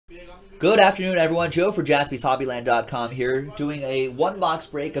Good afternoon, everyone. Joe for JaspysHobbyland.com here, doing a one-box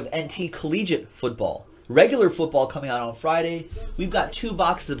break of NT Collegiate football. Regular football coming out on Friday. We've got 2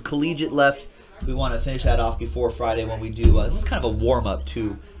 boxes of Collegiate left. We want to finish that off before Friday when we do. This is kind of a warm-up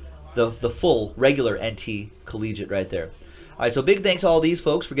to the full regular NT Collegiate right there. All right, so big thanks to all these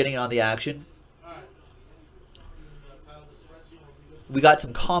folks for getting on the action. We got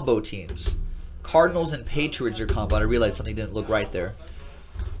some combo teams. Cardinals and Patriots are combo. I realized something didn't look right there.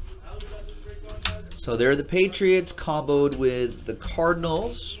 So there are the Patriots comboed with the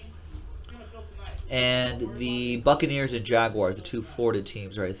Cardinals and the Buccaneers and Jaguars, the 2 Florida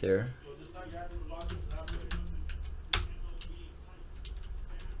teams right there.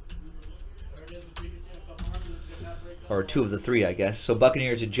 Or 2 of the 3, I guess. So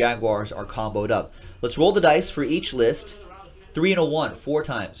Buccaneers and Jaguars are comboed up. Let's roll the dice for each list. 3 and a 1, 4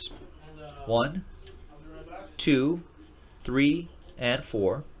 times. 1, 2, 3, and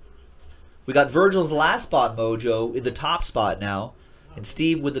 4. We got Virgil's last spot mojo in the top spot now, and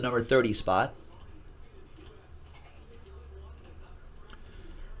Steve with the number 30 spot.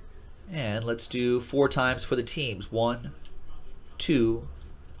 And let's do 4 times for the teams. 1, 2,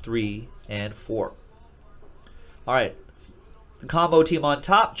 3, and 4. All right. The combo team on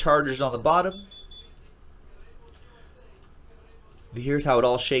top, Chargers on the bottom. But here's how it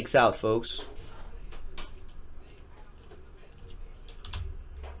all shakes out, folks.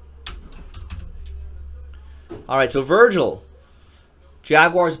 All right, so Virgil,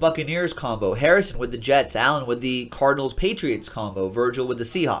 Jaguars Buccaneers combo. Harrison with the Jets. Allen with the Cardinals Patriots combo. Virgil with the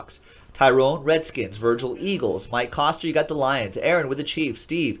Seahawks. Tyrone Redskins. Virgil Eagles. Mike Coster, you got the Lions. Aaron with the Chiefs.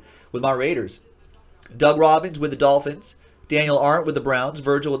 Steve with my Raiders. Doug Robbins with the Dolphins. Daniel Arndt with the Browns.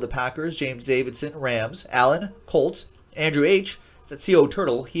 Virgil with the Packers. James Davidson Rams. Allen Colts. Andrew H. That's CO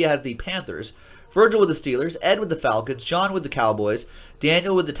Turtle. He has the Panthers. Virgil with the Steelers. Ed with the Falcons. John with the Cowboys.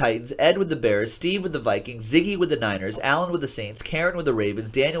 Daniel with the Titans. Ed with the Bears. Steve with the Vikings. Ziggy with the Niners. Allen with the Saints. Karen with the Ravens.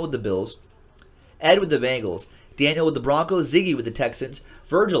 Daniel with the Bills. Ed with the Bengals. Daniel with the Broncos. Ziggy with the Texans.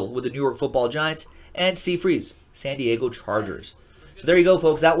 Virgil with the New York Football Giants. And Steve Freeze, San Diego Chargers. So there you go,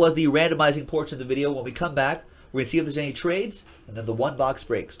 folks. That was the randomizing portion of the video. When we come back, we're going to see if there's any trades and then the one-box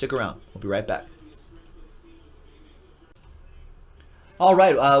break. Stick around. We'll be right back. All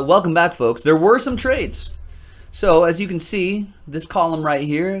right, welcome back, folks. There were some trades. So, as you can see, this column right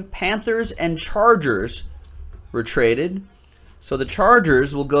here, Panthers and Chargers were traded. So the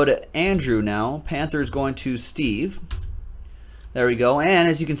Chargers will go to Andrew now. Panthers going to Steve. There we go. And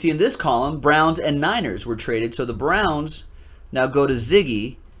as you can see in this column, Browns and Niners were traded. So the Browns now go to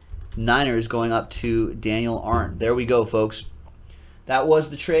Ziggy. Niners going up to Daniel Arndt. There we go, folks. That was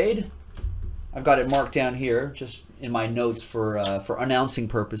the trade. I've got it marked down here, just in my notes for announcing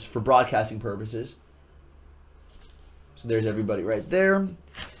purpose, for broadcasting purposes. So there's everybody right there.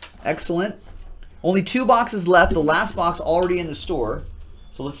 Excellent. Only 2 boxes left. The last box already in the store.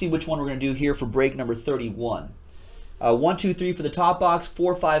 So let's see which one we're going to do here for break number 31. 1, 2, 3 for the top box.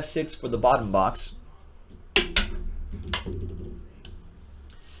 4, 5, 6 for the bottom box.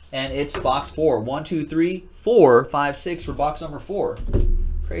 And it's box 4. 1, 2, 3, 4, 5, 6 for box number 4.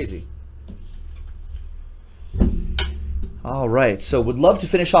 Crazy. All right, so would love to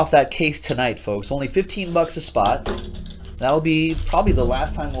finish off that case tonight, folks. Only 15 bucks a spot. That'll be probably the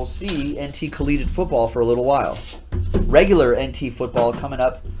last time we'll see NT Collegiate football for a little while. Regular NT football coming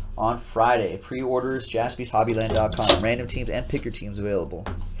up on Friday. Pre-orders, JaspysHobbyland.com. Random teams and pick your teams available.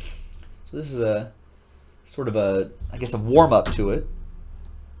 So this is a sort of a, I guess, a warm-up to it.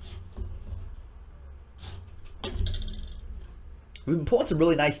 We've been pulling some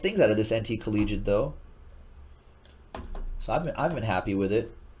really nice things out of this NT Collegiate, though. So I've been happy with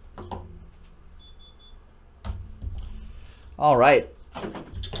it. All right.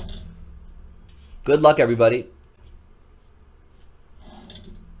 Good luck, everybody.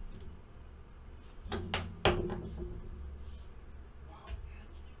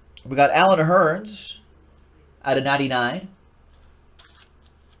 We got Alan Hearns out of 99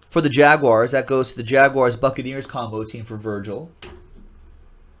 for the Jaguars. That goes to the Jaguars Buccaneers combo team for Virgil.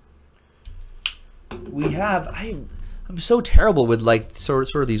 We have I'm so terrible with like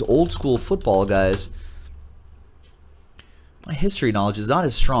sort of these old school football guys. My history knowledge is not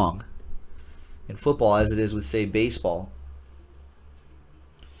as strong in football as it is with, say, baseball.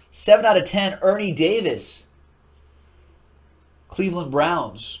 7 out of 10, Ernie Davis. Cleveland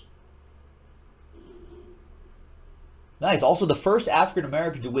Browns. Nice. Also the first African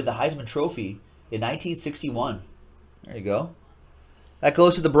American to win the Heisman Trophy in 1961. There you go. That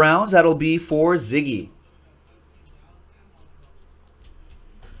goes to the Browns. That'll be for Ziggy.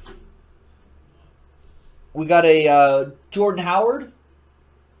 We got a Jordan Howard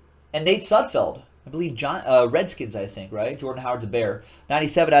And Nate Sudfeld. I believe Redskins, I think, right? Jordan Howard's a Bear.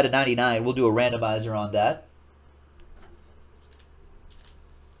 97 out of 99. We'll do a randomizer on that.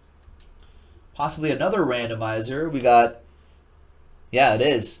 Possibly another randomizer. We got, yeah, it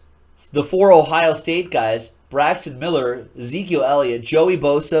is. The 4 Ohio State guys. Braxton Miller, Ezekiel Elliott, Joey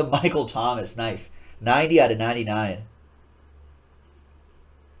Bosa, Michael Thomas. Nice. 90 out of 99.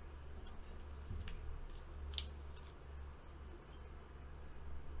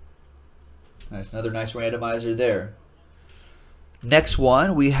 Nice. Another nice randomizer there. Next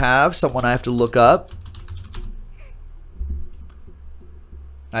one, we have someone I have to look up.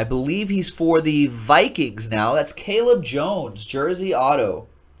 I believe he's for the Vikings now. That's Caleb Jones, jersey auto.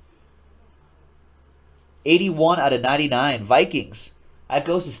 81 out of 99, Vikings. That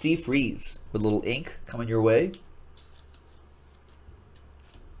goes to Steve Freeze with a little ink coming your way.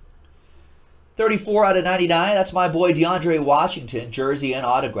 34 out of 99, that's my boy DeAndre Washington, jersey and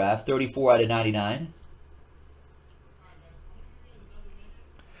autograph. 34 out of 99.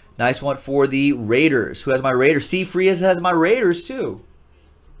 Nice one for the Raiders. Who has my Raiders? Steve Freeze has my Raiders too.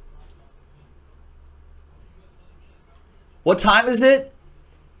 What time is it?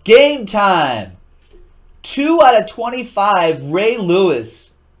 Game time. 2 out of 25, Ray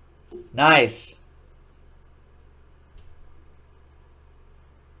Lewis. Nice.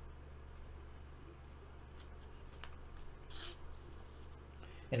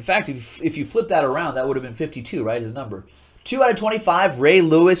 In fact, if you flip that around, that would have been 52, right? His number. 2 out of 25, Ray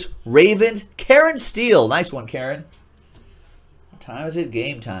Lewis, Ravens. Karen Steele. Nice one, Karen. What time is it?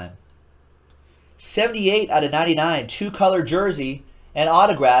 Game time. 78 out of 99, 2-color jersey and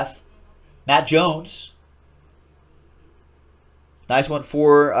autograph, Matt Jones. Nice one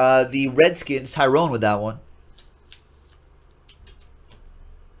for the Redskins, Tyrone with that one.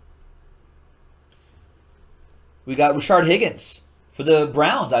 We got Rashard Higgins for the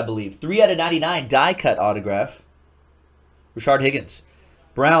Browns, I believe. 3 out of 99, die-cut autograph. Rashard Higgins.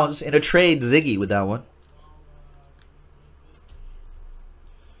 Browns in a trade, Ziggy with that one.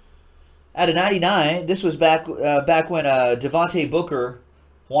 Out of 99, this was back when Devontae Booker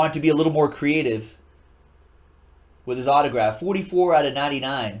wanted to be a little more creative with his autograph. 44 out of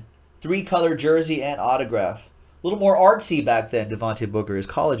 99. 3-color jersey and autograph. A little more artsy back then, Devontae Booker, his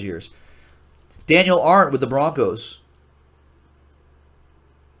college years. Daniel Arndt with the Broncos.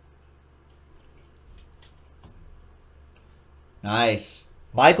 Nice.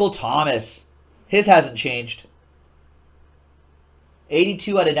 Michael Thomas. His hasn't changed.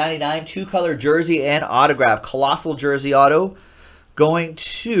 82 out of 99, 2-color jersey and autograph. Colossal jersey auto. Going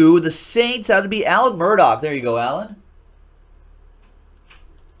to the Saints. That would be Alan Murdoch. There you go, Alan.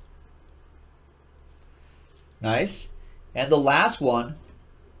 Nice. And the last one.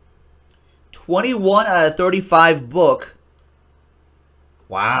 21 out of 35 book.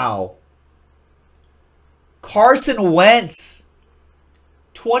 Wow. Carson Wentz.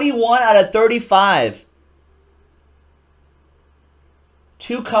 21 out of 35.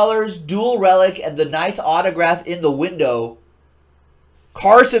 2 colors, dual relic, and the nice autograph in the window.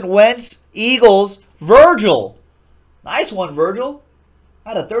 Carson Wentz, Eagles, Virgil. Nice one, Virgil.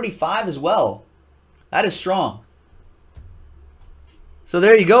 Out of 35 as well. That is strong. So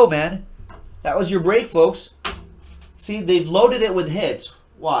there you go, man. That was your break, folks. See, they've loaded it with hits.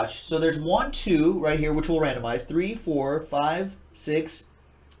 Watch. So there's 1, 2 right here, which we'll randomize. 3, 4, 5, 6,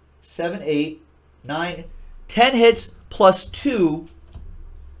 7, 8, 9, 10 hits plus 2.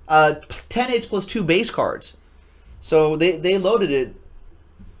 10 hits plus 2 base cards. So they loaded it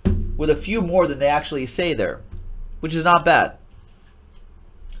with a few more than they actually say there, which is not bad.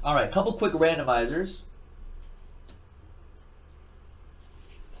 All right, couple quick randomizers.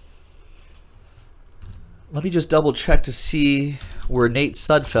 Let me just double check to see where Nate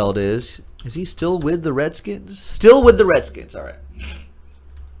Sudfeld is. Is he still with the Redskins? Still with the Redskins, all right.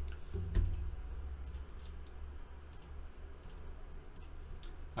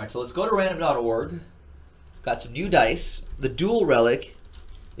 All right, so let's go to random.org. Got some new dice. The dual relic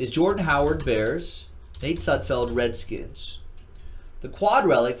is Jordan Howard, Bears. Nate Sudfeld, Redskins. The quad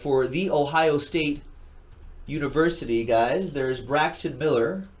relic for the Ohio State University, guys. There's Braxton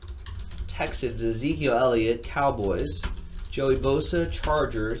Miller, Texans. Ezekiel Elliott, Cowboys. Joey Bosa,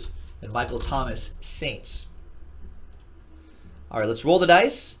 Chargers. And Michael Thomas, Saints. All right, let's roll the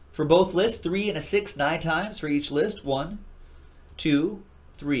dice for both lists. 3 and a 6, 9 times for each list. 1, 2,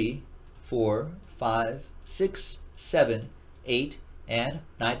 3, 4, 5, 6, 7, 8, and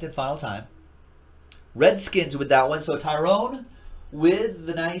 9th and final time. Redskins with that one. So Tyrone with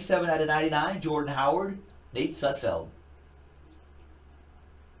the 97 out of 99. Jordan Howard, Nate Sudfeld.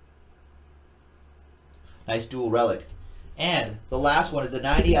 Nice dual relic. And the last one is the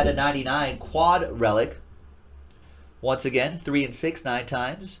 90 out of 99 quad relic. Once again, 3 and 6, 9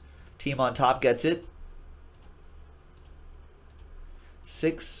 times. Team on top gets it.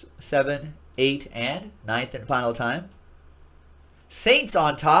 6, 7, 8, and 9th and final time. Saints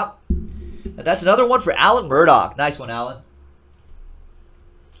on top. And that's another one for Alan Murdoch. Nice one, Alan.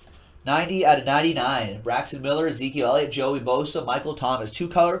 90 out of 99. Braxton Miller, Ezekiel Elliott, Joey Bosa, Michael Thomas.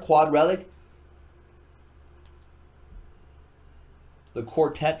 2-color quad relic. The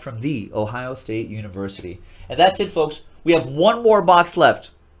quartet from The Ohio State University. And that's it, folks. We have one more box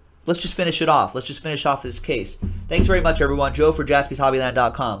left. Let's just finish it off. Let's just finish off this case. Thanks very much, everyone. Joe for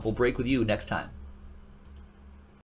JaspysHobbyland.com. We'll break with you next time.